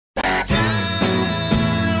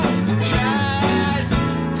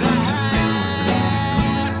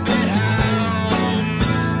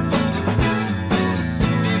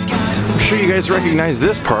you guys recognize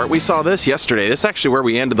this part? We saw this yesterday. This is actually where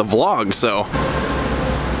we ended the vlog, so.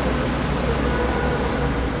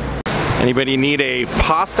 Anybody need a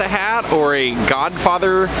pasta hat or a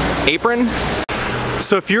Godfather apron?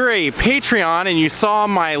 So if you're a Patreon and you saw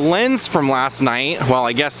my lens from last night, well,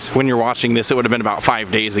 I guess when you're watching this, it would have been about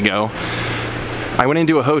 5 days ago. I went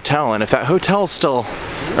into a hotel, and if that hotel's still,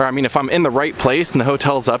 or I mean, if I'm in the right place and the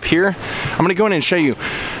hotel's up here, I'm gonna go in and show you.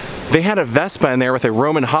 They had a Vespa in there with a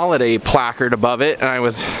Roman holiday placard above it, and I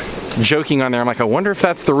was joking on there. I'm like, I wonder if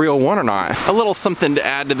that's the real one or not. A little something to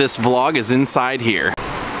add to this vlog is inside here.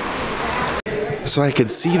 So I could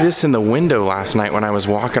see this in the window last night when I was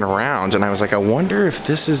walking around, and I was like, I wonder if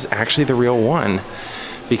this is actually the real one.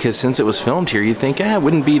 Because since it was filmed here, you'd think, it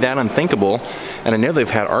wouldn't be that unthinkable. And I know they've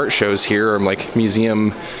had art shows here, or like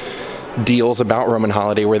museum deals about Roman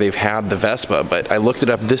holiday where they've had the Vespa, but I looked it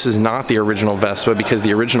up. This is not the original Vespa, because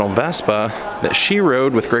the original Vespa that she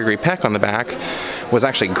rode with Gregory Peck on the back was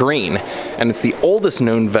actually green. And it's the oldest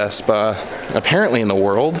known Vespa apparently in the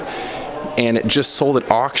world. And it just sold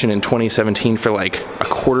at auction in 2017 for like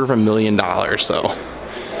 $250,000, so.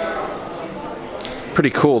 Pretty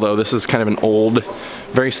cool though. This is kind of an old,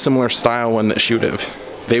 very similar style one that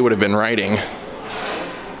they would have been riding.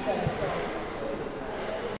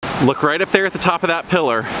 Look right up there at the top of that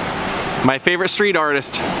pillar. My favorite street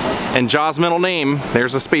artist and Jaw's middle name.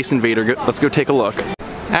 There's a Space Invader. Let's go take a look.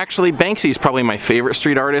 Actually, Banksy's probably my favorite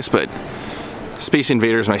street artist, but Space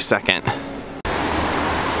Invader's my second.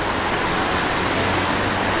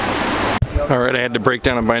 Alright, I had to break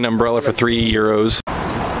down and buy an umbrella for €3.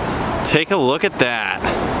 Take a look at that.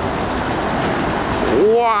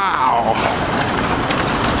 Wow!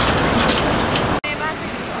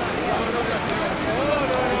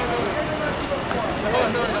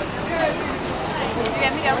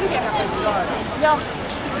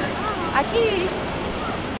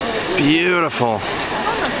 Beautiful.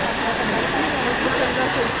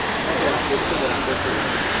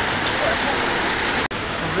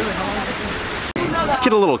 Let's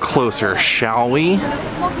get a little closer, shall we?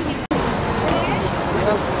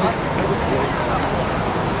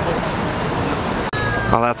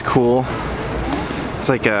 Oh, that's cool. It's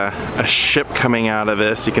like a ship coming out of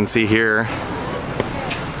this, you can see here.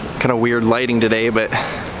 Kind of weird lighting today, but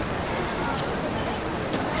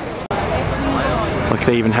look,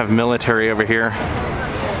 they even have military over here.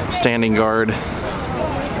 Standing guard.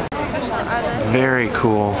 Very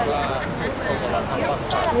cool.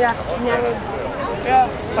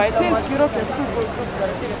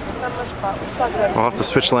 I'll have to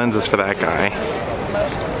switch lenses for that guy.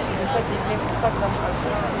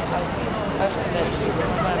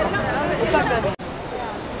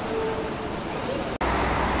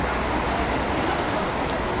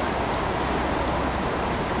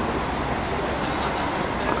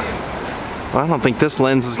 Well, I don't think this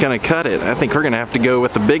lens is gonna cut it. I think we're gonna have to go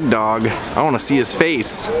with the big dog. I wanna see his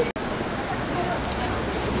face.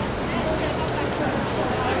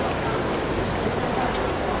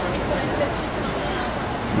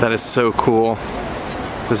 That is so cool.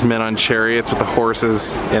 Those men on chariots with the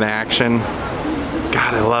horses in action.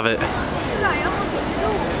 God, I love it.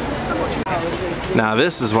 Now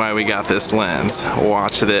this is why we got this lens.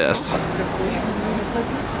 Watch this.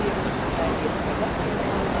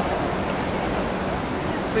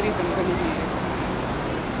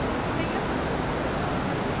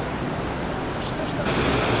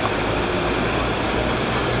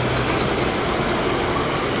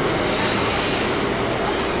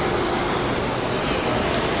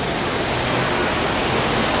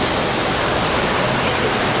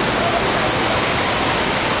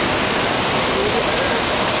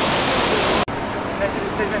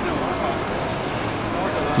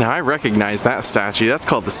 Now I recognize that statue. That's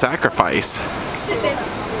called the Sacrifice. Look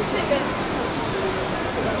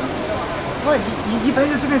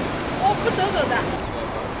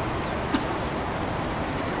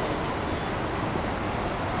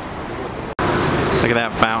at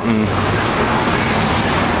that fountain.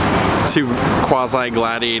 Two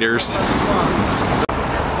quasi-gladiators.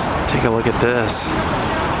 Take a look at this.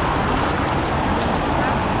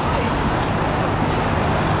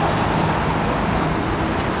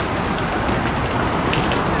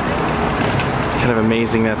 Kind of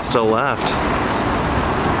amazing that's still left.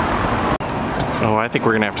 Oh, I think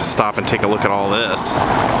we're gonna have to stop and take a look at all this.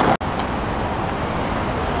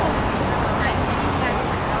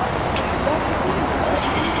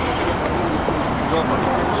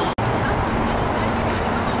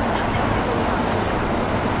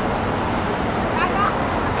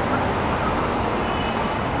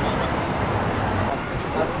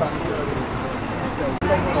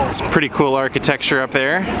 It's pretty cool architecture up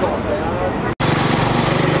there.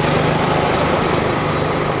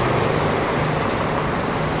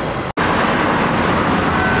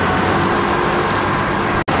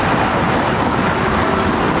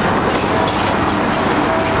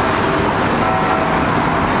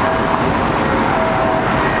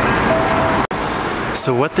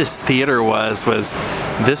 So what this theater was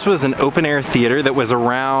this was an open air theater that was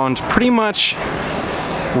around pretty much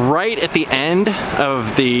right at the end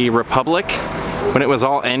of the Republic, when it was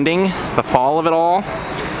all ending, the fall of it all.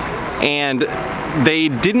 And they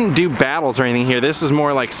didn't do battles or anything here. This was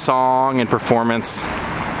more like song and performance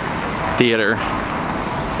theater.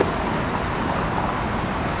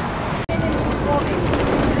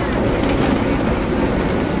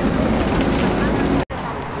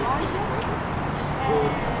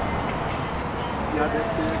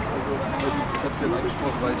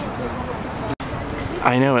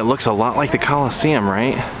 I know, it looks a lot like the Coliseum,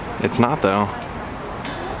 right? It's not though.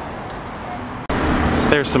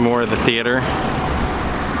 There's some more of the theater.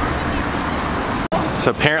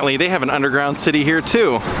 So apparently they have an underground city here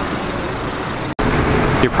too.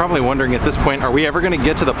 You're probably wondering at this point, are we ever gonna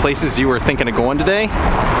get to the places you were thinking of going today?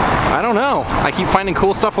 I don't know. I keep finding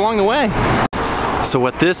cool stuff along the way. So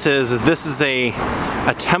what this is a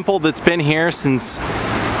temple that's been here since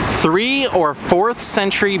 3rd or 4th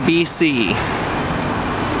century BC.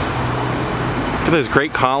 Look at those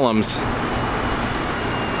great columns.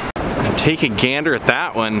 And take a gander at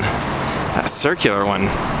that one, that circular one.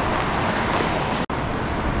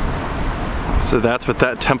 So that's what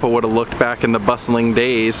that temple would have looked back in the bustling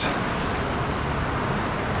days.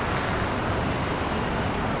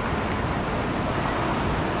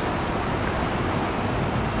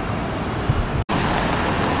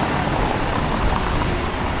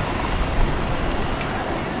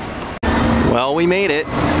 Well, we made it.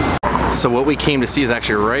 So what we came to see is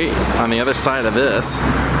actually right on the other side of this.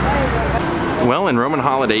 Well, in Roman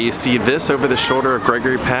Holiday, you see this over the shoulder of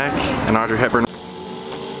Gregory Peck and Audrey Hepburn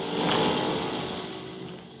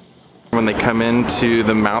when they come into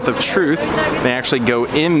the Mouth of Truth. They actually go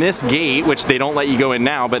in this gate, which they don't let you go in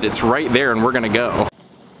now, but it's right there and we're gonna go.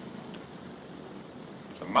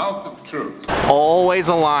 The Mouth of Truth. Always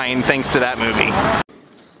a line thanks to that movie.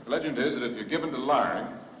 The legend is that if you're given to lying,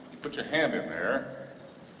 you put your hand in there,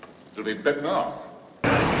 it'll be bitten off.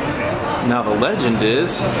 Now the legend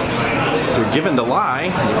is, if you're given to lie,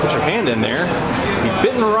 and you put your hand in there, you'll be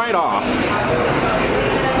bitten right off.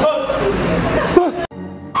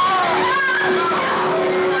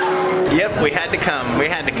 Yep, we had to come. We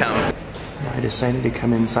had to come. Now I decided to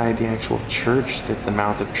come inside the actual church that the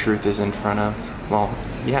Mouth of Truth is in front of. Well,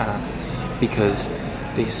 yeah, because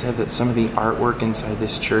they said that some of the artwork inside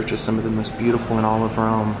this church is some of the most beautiful in all of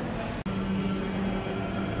Rome.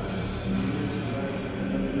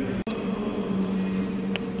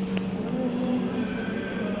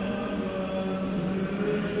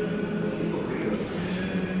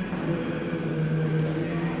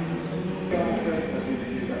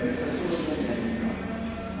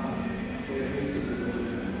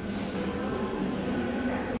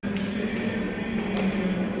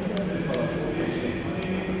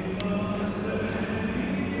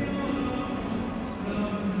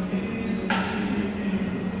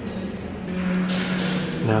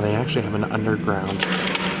 Now they actually have an underground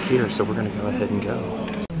here, so we're gonna go ahead and go.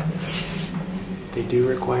 They do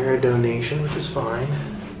require a donation, which is fine.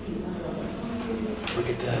 Look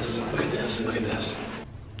at this, look at this, look at this.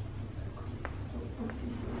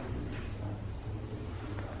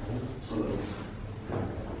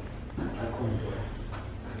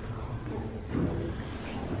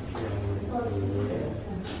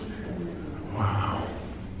 Wow.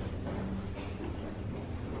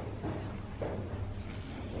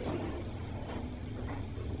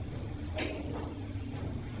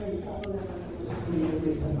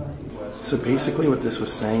 So basically what this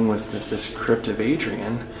was saying was that this crypt of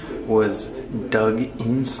Adrian was dug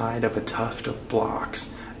inside of a tuft of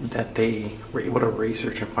blocks that they were able to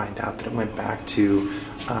research and find out that it went back to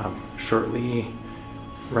shortly,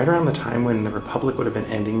 right around the time when the Republic would have been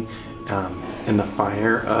ending in the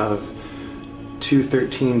fire of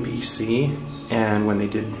 213 BC, and when they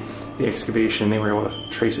did the excavation they were able to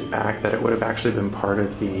trace it back that it would have actually been part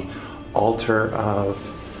of the altar of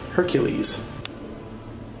Hercules.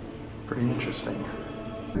 Pretty interesting.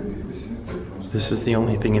 This is the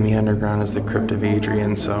only thing in the underground is the crypt of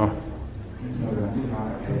Adrian, so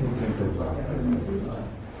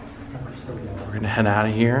we're gonna head out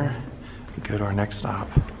of here and go to our next stop.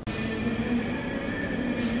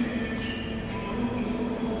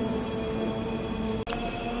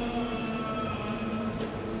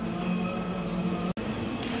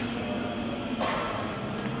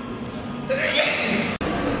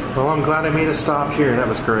 Well, I'm glad I made a stop here. That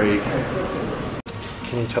was great.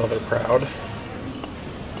 Can you tell they're proud?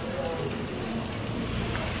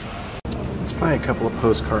 Let's buy a couple of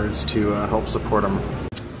postcards to help support them.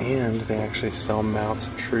 And they actually sell Mouths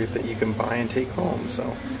of Truth that you can buy and take home, so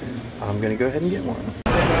I'm gonna go ahead and get one.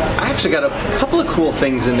 I actually got a couple of cool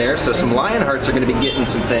things in there, so some lion hearts are gonna be getting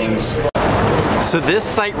some things. So this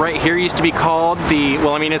site right here used to be called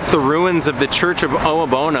it's the ruins of the Church of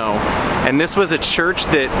Owabono. And this was a church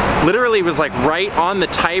that literally was like right on the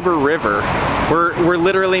Tiber River. We're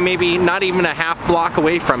literally maybe not even a half block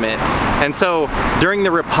away from it. And so during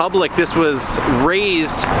the Republic, this was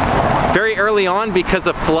raised very early on because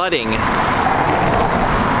of flooding.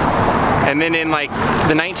 And then in like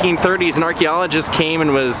the 1930s, an archaeologist came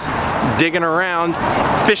and was digging around,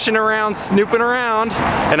 fishing around, snooping around,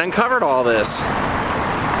 and uncovered all this.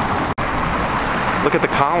 Look at the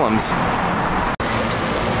columns.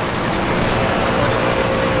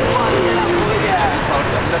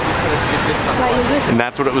 And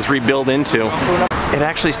that's what it was rebuilt into. It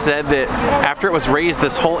actually said that after it was raised,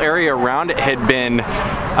 this whole area around it had been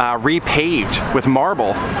repaved with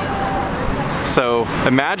marble. So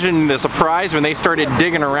imagine the surprise when they started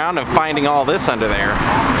digging around and finding all this under there.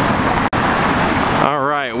 All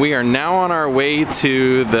right, we are now on our way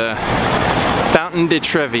to the Fountain de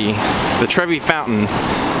Trevi, the Trevi Fountain,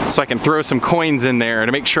 so I can throw some coins in there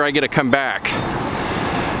to make sure I get to come back.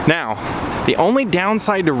 Now, the only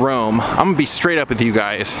downside to Rome, I'm gonna be straight up with you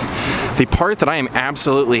guys, the part that I am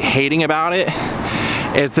absolutely hating about it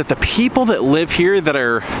is that the people that live here that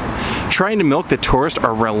are trying to milk the tourist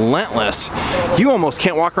are relentless. You almost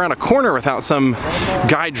can't walk around a corner without some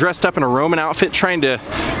guy dressed up in a Roman outfit trying to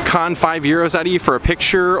con €5 out of you for a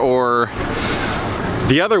picture, or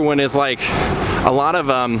the other one is like a lot of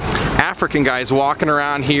African guys walking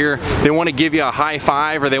around here. They want to give you a high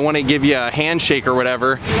five or they want to give you a handshake or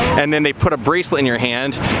whatever, and then they put a bracelet in your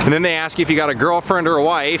hand, and then they ask you if you got a girlfriend or a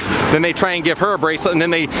wife, then they try and give her a bracelet, and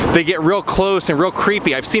then they get real close and real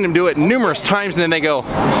creepy. I've seen them do it numerous times, and then they go,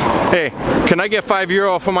 "Hey, can I get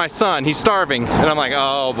 €5 for my son? He's starving." And I'm like,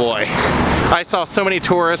 oh boy. I saw so many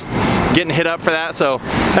tourists getting hit up for that, so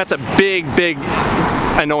that's a big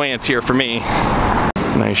annoyance here for me.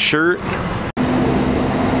 Nice shirt.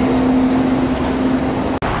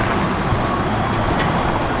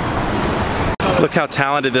 Look how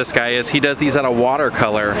talented this guy is. He does these out of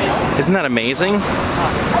watercolor. Isn't that amazing?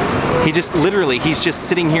 He just literally, he's just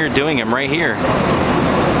sitting here doing them right here.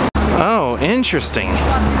 Oh, interesting.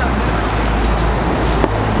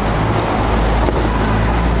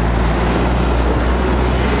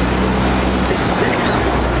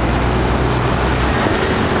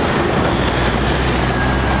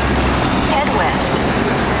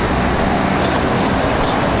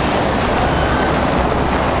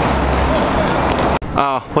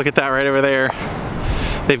 Oh, look at that right over there.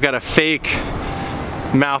 They've got a fake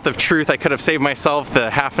mouth of truth. I could have saved myself the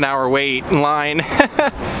half-an-hour wait in line.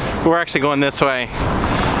 We're actually going this way.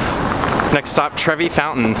 Next stop, Trevi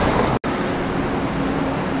Fountain.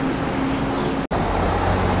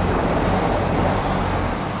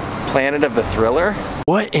 Planet of the Thriller?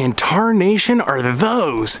 What in tarnation are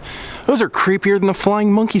those? Those are creepier than the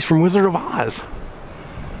flying monkeys from Wizard of Oz.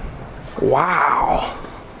 Wow.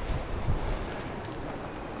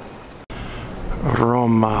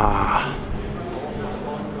 Roma.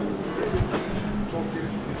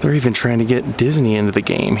 They're even trying to get Disney into the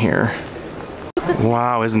game here.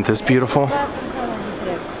 Wow, isn't this beautiful?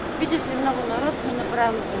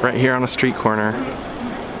 Right here on a street corner.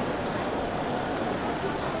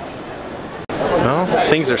 Well,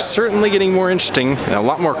 things are certainly getting more interesting and a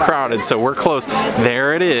lot more crowded, so we're close.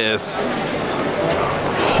 There it is.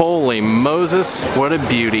 Holy Moses, what a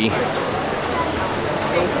beauty.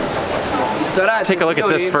 Let's take a look at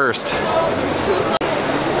this first.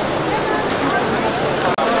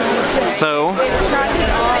 So,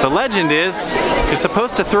 the legend is you're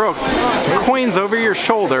supposed to throw some coins over your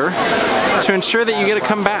shoulder to ensure that you get to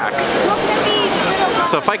come back.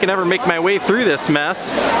 So if I can ever make my way through this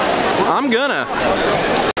mess, I'm gonna.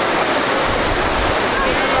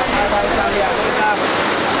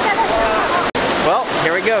 Well,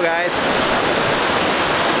 here we go, guys.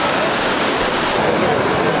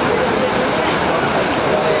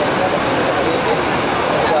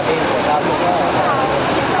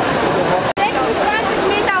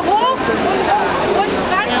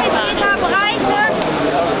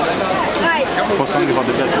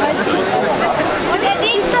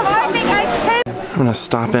 I'm gonna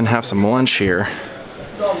stop in and have some lunch here.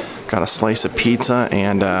 Got a slice of pizza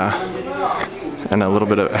and a little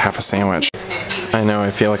bit of half a sandwich. I know,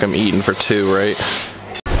 I feel like I'm eating for two, right?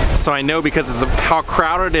 So I know because of how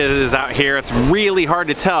crowded it is out here, it's really hard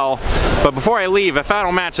to tell. But before I leave, if I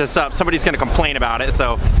don't match this up, somebody's gonna complain about it.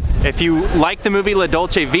 So if you like the movie La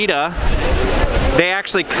Dolce Vita, they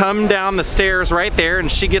actually come down the stairs right there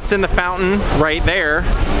and she gets in the fountain right there.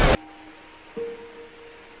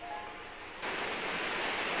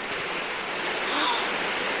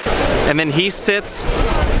 And then he sits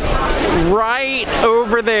right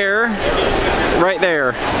over there, right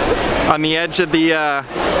there, on the edge of the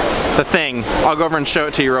thing. I'll go over and show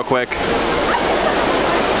it to you real quick.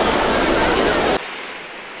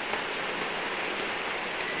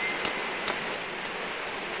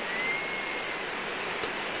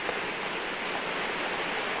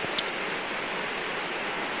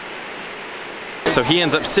 So he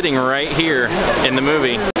ends up sitting right here in the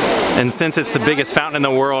movie. And since it's the biggest fountain in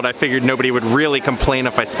the world, I figured nobody would really complain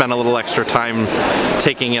if I spent a little extra time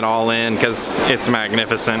taking it all in, because it's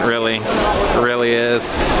magnificent, really. It really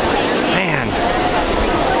is. Man.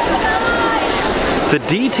 The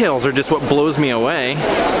details are just what blows me away.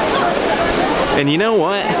 And you know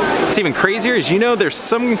what? What's even crazier is, you know, there's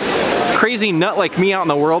some crazy nut like me out in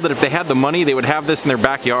the world that if they had the money, they would have this in their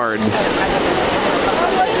backyard.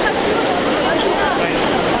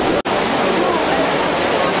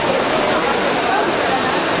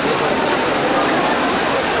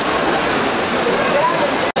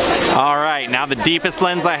 All right, now the deepest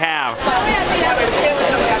lens I have.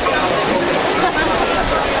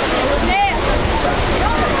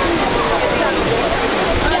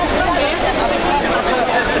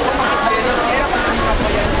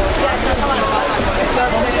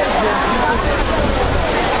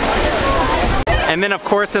 And then of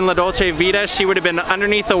course in La Dolce Vita, she would have been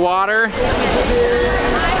underneath the water,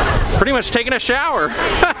 pretty much taking a shower.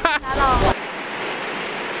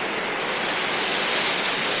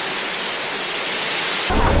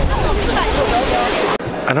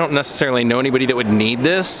 I don't necessarily know anybody that would need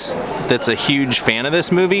this, that's a huge fan of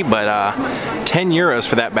this movie, but 10 euros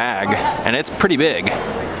for that bag, and it's pretty big.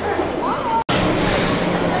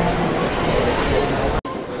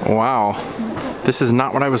 Wow, this is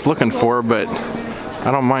not what I was looking for, but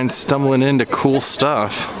I don't mind stumbling into cool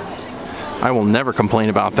stuff. I will never complain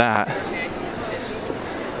about that.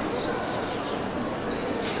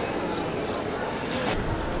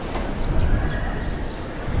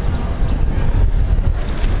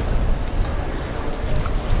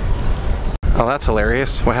 Oh, that's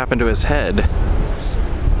hilarious. What happened to his head? Look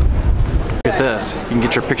at this. You can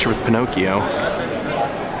get your picture with Pinocchio.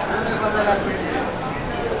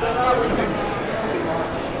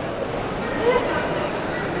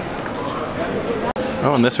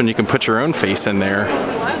 Oh, and this one you can put your own face in there.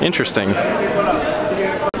 Interesting.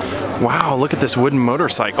 Wow, look at this wooden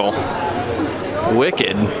motorcycle.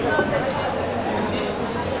 Wicked.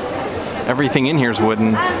 Everything in here is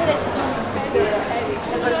wooden.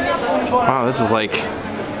 Wow, this is like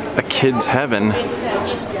a kid's heaven.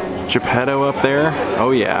 Geppetto up there.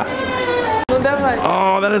 Oh yeah.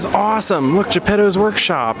 Oh, that is awesome. Look, Geppetto's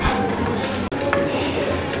workshop.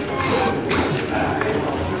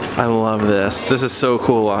 I love this. This is so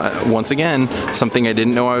cool. Once again, something I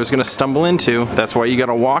didn't know I was going to stumble into. That's why you got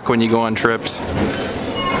to walk when you go on trips.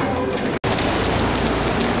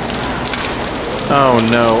 Oh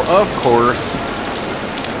no, of course.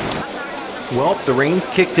 Well, the rain's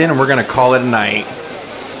kicked in and we're going to call it a night.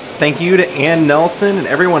 Thank you to Ann Nelson and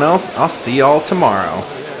everyone else. I'll see y'all tomorrow.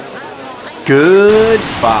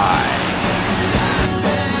 Goodbye.